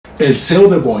El CEO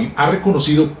de Boeing ha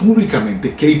reconocido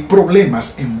públicamente que hay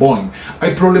problemas en Boeing,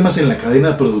 hay problemas en la cadena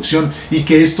de producción y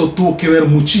que esto tuvo que ver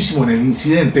muchísimo en el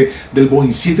incidente del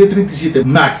Boeing 737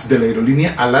 MAX de la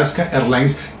aerolínea Alaska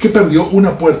Airlines que perdió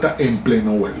una puerta en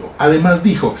pleno vuelo. Además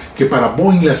dijo que para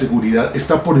Boeing la seguridad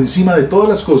está por encima de todas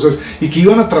las cosas y que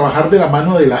iban a trabajar de la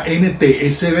mano de la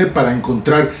NTSB para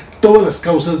encontrar todas las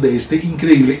causas de este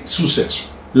increíble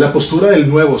suceso. La postura del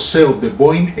nuevo CEO de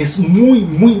Boeing es muy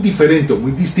diferente o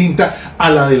muy distinta a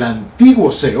la del antiguo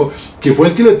CEO, que fue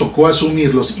el que le tocó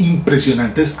asumir los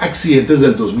impresionantes accidentes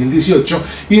del 2018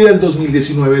 y del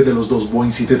 2019 de los dos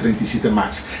Boeing 737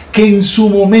 MAX, que en su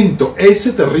momento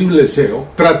ese terrible CEO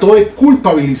trató de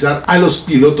culpabilizar a los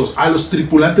pilotos, a los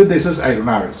tripulantes de esas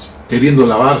aeronaves, queriendo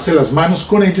lavarse las manos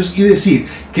con ellos y decir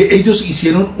que ellos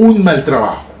hicieron un mal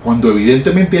trabajo, cuando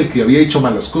evidentemente el que había hecho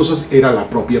malas cosas era la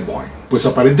propia Boeing. Pues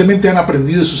aparentemente han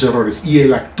aprendido de sus errores y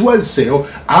el actual CEO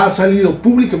ha salido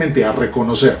públicamente a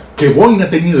reconocer que Boeing ha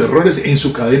tenido errores en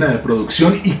su cadena de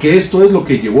producción y que esto es lo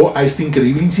que llevó a este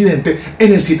increíble incidente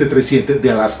en el 737 de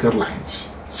Alaska Airlines.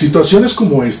 Situaciones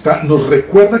como esta nos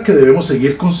recuerda que debemos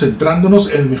seguir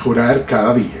concentrándonos en mejorar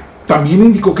cada día. También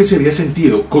indicó que se había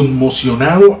sentido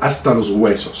conmocionado hasta los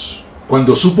huesos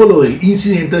cuando supo lo del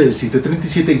incidente del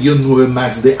 737-9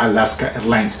 MAX de Alaska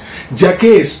Airlines, ya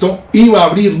que esto iba a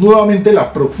abrir nuevamente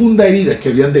la profunda herida que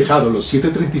habían dejado los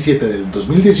 737 del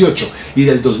 2018 y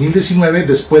del 2019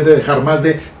 después de dejar más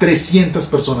de 300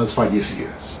 personas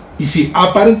fallecidas. Y sí,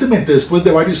 aparentemente después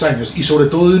de varios años y sobre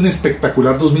todo de un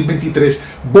espectacular 2023,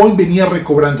 Boeing venía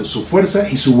recobrando su fuerza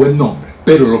y su buen nombre.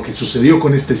 Pero lo que sucedió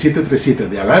con este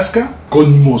 737 de Alaska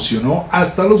conmocionó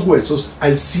hasta los huesos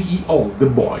al CEO de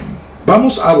Boeing.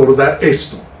 Vamos a abordar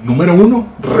esto. Número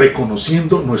 1,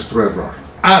 reconociendo nuestro error.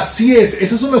 Así es,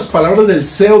 esas son las palabras del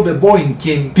CEO de Boeing,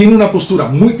 quien tiene una postura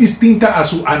muy distinta a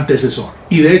su antecesor.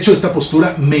 Y de hecho esta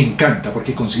postura me encanta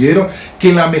porque considero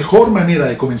que la mejor manera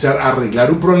de comenzar a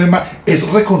arreglar un problema es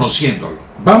reconociéndolo.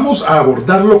 Vamos a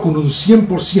abordarlo con un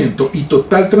 100% y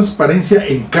total transparencia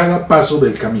en cada paso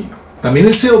del camino. También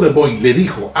el CEO de Boeing le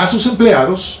dijo a sus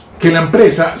empleados que la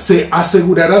empresa se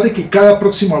asegurará de que cada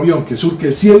próximo avión que surque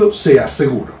el cielo sea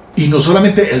seguro. Y no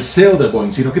solamente el CEO de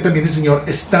Boeing, sino que también el señor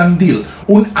Stan Deal,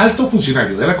 un alto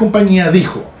funcionario de la compañía,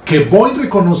 dijo que Boeing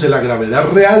reconoce la gravedad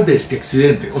real de este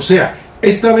accidente. O sea,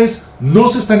 esta vez no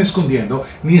se están escondiendo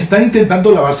ni están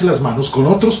intentando lavarse las manos con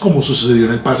otros como sucedió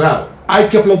en el pasado. Hay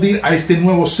que aplaudir a este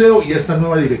nuevo CEO y a esta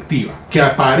nueva directiva, que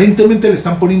aparentemente le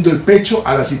están poniendo el pecho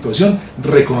a la situación,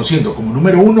 reconociendo como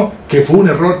número 1 que fue un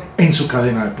error en su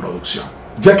cadena de producción,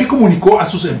 ya que comunicó a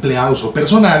sus empleados o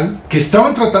personal que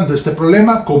estaban tratando este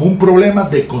problema como un problema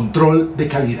de control de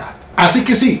calidad. Así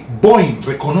que sí, Boeing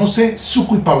reconoce su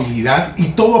culpabilidad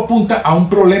y todo apunta a un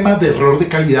problema de error de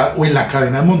calidad o en la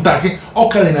cadena de montaje o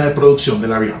cadena de producción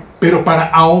del avión. Pero para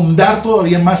ahondar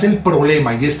todavía más el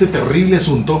problema y este terrible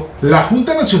asunto, la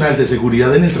Junta Nacional de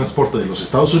Seguridad en el Transporte de los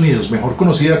Estados Unidos, mejor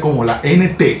conocida como la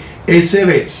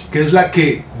NTSB, que es la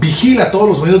que vigila todos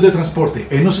los medios de transporte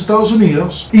en los Estados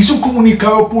Unidos, hizo un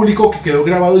comunicado público que quedó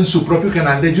grabado en su propio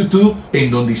canal de YouTube,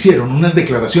 en donde hicieron unas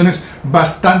declaraciones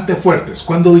bastante fuertes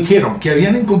cuando dijeron que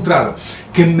habían encontrado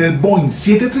que en el Boeing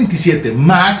 737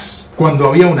 MAX, cuando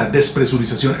había una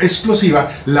despresurización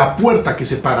explosiva, la puerta que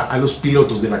separa a los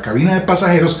pilotos de la cabina de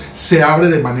pasajeros se abre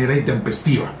de manera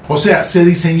intempestiva. O sea, se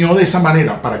diseñó de esa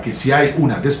manera para que si hay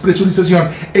una despresurización,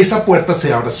 esa puerta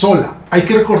se abra sola. Hay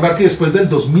que recordar que después del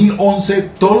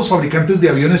 2011, todos los fabricantes de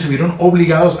aviones se vieron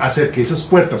obligados a hacer que esas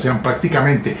puertas sean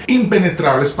prácticamente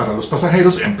impenetrables para los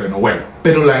pasajeros en pleno vuelo.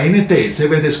 Pero la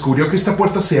NTSB descubrió que esta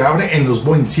puerta se abre en los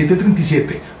Boeing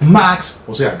 737 MAX,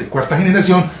 o sea, de cuarta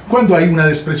generación, cuando hay una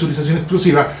despresurización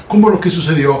explosiva, como lo que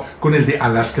sucedió con el de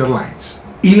Alaska Airlines.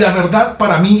 Y la verdad,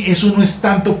 para mí eso no es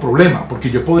tanto problema, porque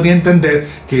yo podría entender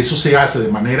que eso se hace de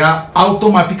manera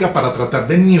automática para tratar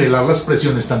de nivelar las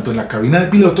presiones tanto en la cabina de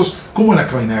pilotos como en la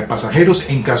cabina de pasajeros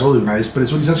en caso de una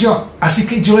despresurización. Así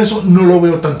que yo eso no lo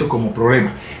veo tanto como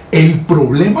problema. El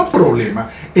problema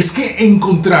es que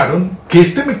encontraron que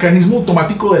este mecanismo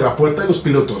automático de la puerta de los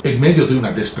pilotos en medio de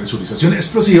una despresurización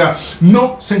explosiva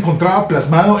no se encontraba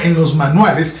plasmado en los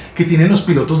manuales que tienen los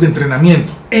pilotos de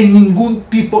entrenamiento, en ningún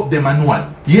tipo de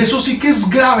manual. Y eso sí que es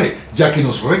grave, ya que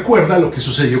nos recuerda lo que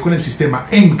sucedió con el sistema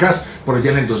MCAS por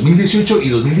allá en el 2018 y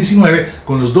 2019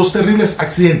 con los dos terribles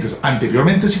accidentes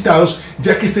anteriormente citados,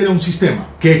 ya que este era un sistema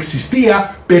que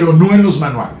existía pero no en los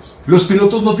manuales. Los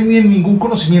pilotos no tenían ningún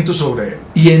conocimiento sobre él.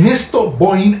 Y en esto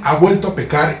Boeing ha vuelto a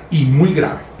pecar y muy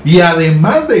grave. Y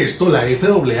además de esto, la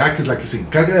FAA, que es la que se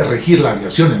encarga de regir la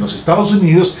aviación en los Estados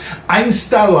Unidos, ha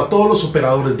instado a todos los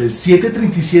operadores del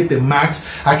 737 MAX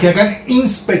a que hagan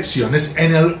inspecciones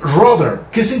en el rudder,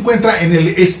 que se encuentra en el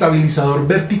estabilizador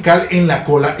vertical en la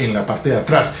cola en la parte de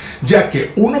atrás, ya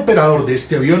que un operador de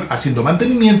este avión haciendo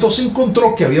mantenimiento se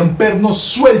encontró que habían pernos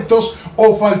sueltos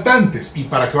o faltantes, y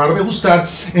para acabar de ajustar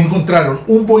encontraron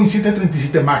un Boeing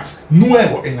 737 MAX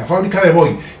nuevo en la fábrica de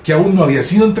Boeing que aún no había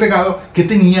sido entregado, que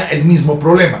tenía el mismo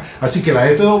problema. Así que la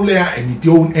FAA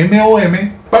emitió un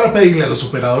MOM para pedirle a los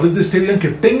operadores de este avión que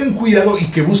tengan cuidado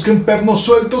y que busquen pernos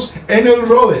sueltos en el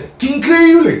rudder. ¡Qué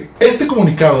increíble! Este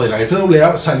comunicado de la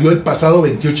FAA salió el pasado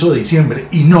 28 de diciembre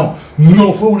y no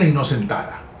fue una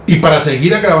inocentada. Y para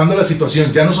seguir agravando la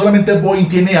situación, ya no solamente Boeing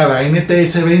tiene a la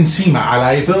NTSB encima, a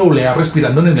la FAA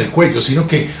respirando en el cuello, sino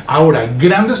que ahora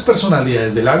grandes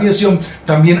personalidades de la aviación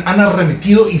también han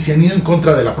arremetido y se han ido en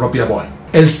contra de la propia Boeing.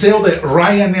 El CEO de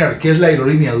Ryanair, que es la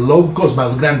aerolínea low cost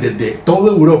más grande de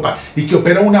toda Europa y que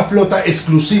opera una flota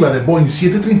exclusiva de Boeing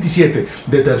 737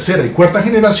 de tercera y cuarta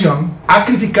generación, ha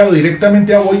criticado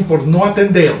directamente a Boeing por no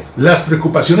atender las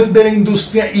preocupaciones de la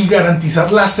industria y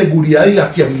garantizar la seguridad y la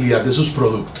fiabilidad de sus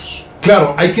productos.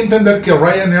 Claro, hay que entender que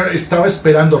Ryanair estaba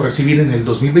esperando recibir en el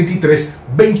 2023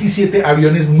 27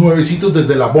 aviones nuevecitos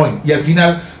desde la Boeing y al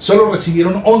final solo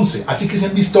recibieron 11, así que se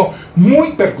han visto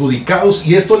muy perjudicados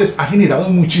y esto les ha generado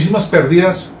muchísimas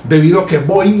pérdidas debido a que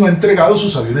Boeing no ha entregado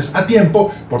sus aviones a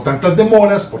tiempo por tantas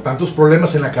demoras, por tantos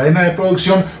problemas en la cadena de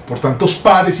producción, por tantos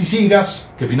pares y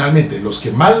sigas, que finalmente los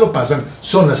que mal lo pasan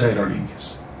son las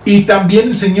aerolíneas. Y también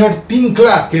el señor Tim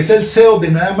Clark, que es el CEO de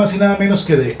nada más y nada menos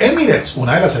que de Emirates,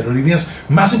 una de las aerolíneas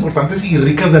más importantes y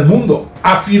ricas del mundo,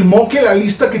 afirmó que la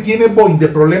lista que tiene Boeing de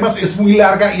problemas es muy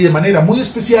larga y de manera muy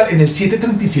especial en el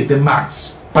 737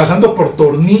 MAX. Pasando por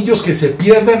tornillos que se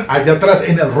pierden allá atrás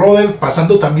en el rudder,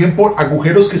 pasando también por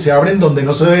agujeros que se abren donde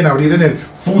no se deben abrir en el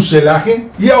fuselaje,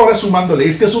 y ahora sumándole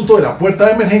este asunto de la puerta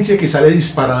de emergencia que sale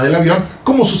disparada del avión,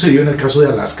 como sucedió en el caso de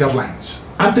Alaska Airlines.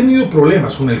 Han tenido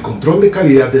problemas con el control de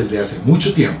calidad desde hace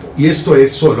mucho tiempo, y esto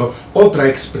es solo otra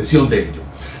expresión de ello.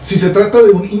 Si se trata de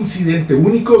un incidente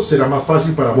único, será más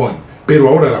fácil para Boeing, pero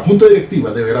ahora la junta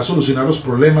directiva deberá solucionar los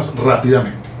problemas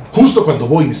rápidamente. Justo cuando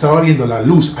Boeing estaba viendo la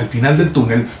luz al final del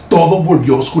túnel, todo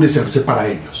volvió a oscurecerse para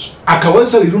ellos. Acabó de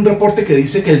salir un reporte que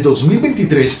dice que el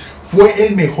 2023 fue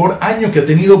el mejor año que ha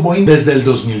tenido Boeing desde el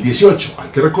 2018. Hay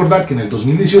que recordar que en el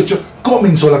 2018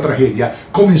 comenzó la tragedia,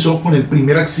 comenzó con el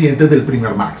primer accidente del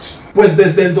primer MAX. Pues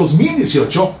desde el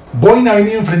 2018, Boeing ha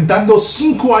venido enfrentando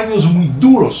 5 años muy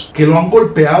duros que lo han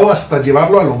golpeado hasta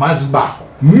llevarlo a lo más bajo.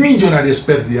 Millonarias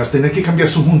pérdidas, tener que cambiar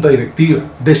su junta directiva,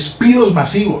 despidos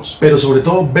masivos, pero sobre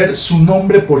todo ver su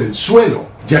nombre por el suelo,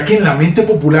 ya que en la mente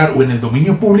popular o en el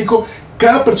dominio público,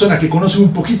 cada persona que conoce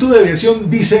un poquito de aviación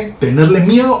dice tenerle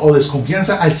miedo o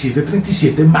desconfianza al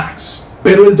 737 MAX.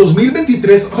 Pero el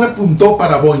 2023 repuntó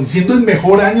para Boeing, siendo el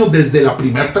mejor año desde la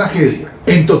primera tragedia.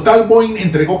 En total, Boeing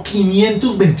entregó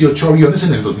 528 aviones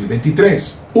en el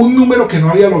 2023, un número que no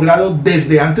había logrado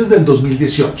desde antes del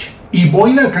 2018. Y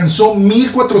Boeing alcanzó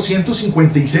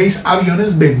 1.456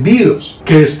 aviones vendidos,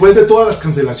 que después de todas las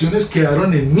cancelaciones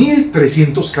quedaron en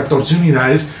 1.314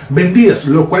 unidades vendidas,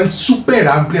 lo cual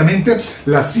supera ampliamente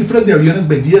las cifras de aviones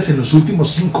vendidas en los últimos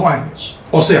 5 años.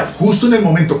 O sea, justo en el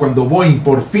momento cuando Boeing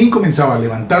por fin comenzaba a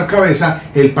levantar cabeza,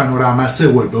 el panorama se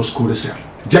vuelve a oscurecer,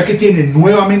 ya que tiene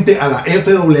nuevamente a la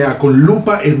FAA con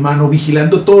lupa en mano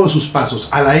vigilando todos sus pasos,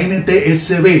 a la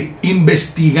NTSB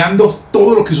investigando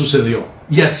todo lo que sucedió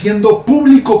y haciendo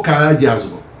público cada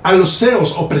hallazgo, a los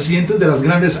CEOs o presidentes de las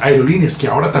grandes aerolíneas que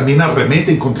ahora también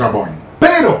arremeten contra Boeing.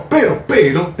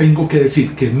 Pero, tengo que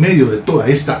decir que en medio de toda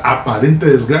esta aparente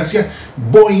desgracia,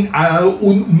 Boeing ha dado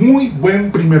un muy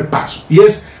buen primer paso, y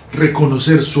es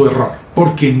reconocer su error.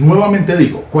 Porque nuevamente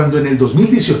digo, cuando en el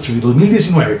 2018 y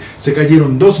 2019 se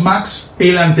cayeron 2 MAX,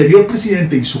 el anterior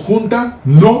presidente y su junta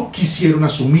no quisieron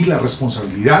asumir la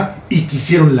responsabilidad y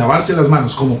quisieron lavarse las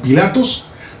manos como Pilatos,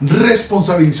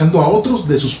 responsabilizando a otros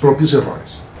de sus propios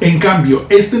errores. En cambio,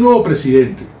 este nuevo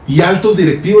presidente y altos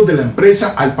directivos de la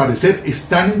empresa al parecer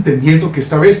están entendiendo que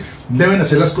esta vez deben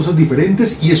hacer las cosas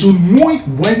diferentes, y es un muy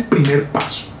buen primer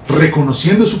paso,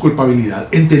 reconociendo su culpabilidad,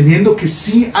 entendiendo que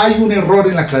sí hay un error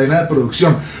en la cadena de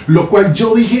producción, lo cual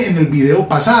yo dije en el video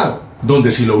pasado,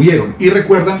 donde si lo vieron y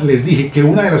recuerdan les dije que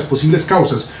una de las posibles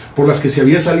causas por las que se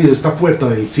había salido esta puerta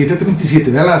del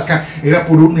 737 de Alaska era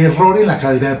por un error en la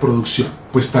cadena de producción.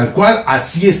 Pues tal cual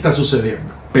así está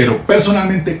sucediendo. Pero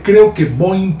personalmente creo que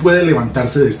Boeing puede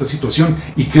levantarse de esta situación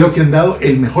y creo que han dado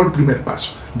el mejor primer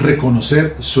paso,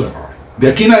 reconocer su error. De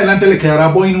aquí en adelante le quedará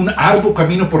a Boeing un arduo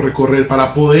camino por recorrer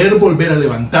para poder volver a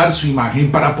levantar su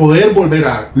imagen, para poder volver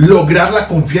a lograr la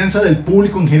confianza del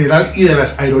público en general y de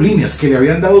las aerolíneas que le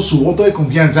habían dado su voto de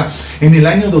confianza en el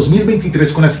año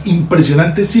 2023 con las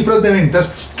impresionantes cifras de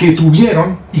ventas que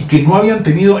tuvieron y que no habían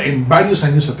tenido en varios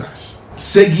años atrás.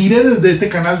 Seguiré desde este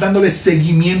canal dándole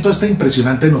seguimiento a esta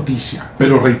impresionante noticia,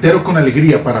 pero reitero con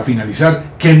alegría para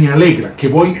finalizar que me alegra que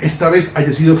Boeing esta vez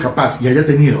haya sido capaz y haya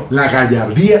tenido la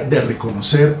gallardía de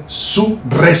reconocer su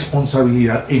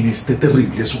responsabilidad en este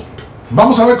terrible asunto.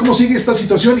 Vamos a ver cómo sigue esta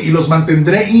situación y los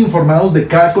mantendré informados de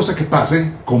cada cosa que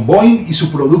pase con Boeing y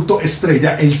su producto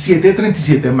estrella, el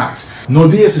 737 MAX. No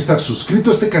olvides estar suscrito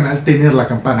a este canal, tener la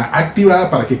campana activada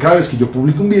para que cada vez que yo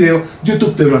publique un video,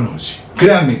 YouTube te lo anuncie.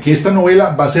 Créanme que esta novela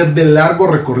va a ser de largo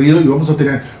recorrido y vamos a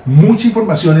tener mucha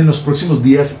información en los próximos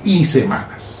días y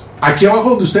semanas. Aquí abajo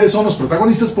donde ustedes son los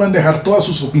protagonistas pueden dejar todas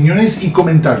sus opiniones y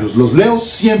comentarios. Los leo,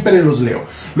 siempre los leo.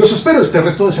 Los espero este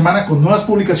resto de semana con nuevas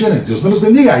publicaciones. Dios me los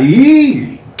bendiga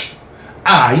y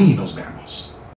ahí nos vemos.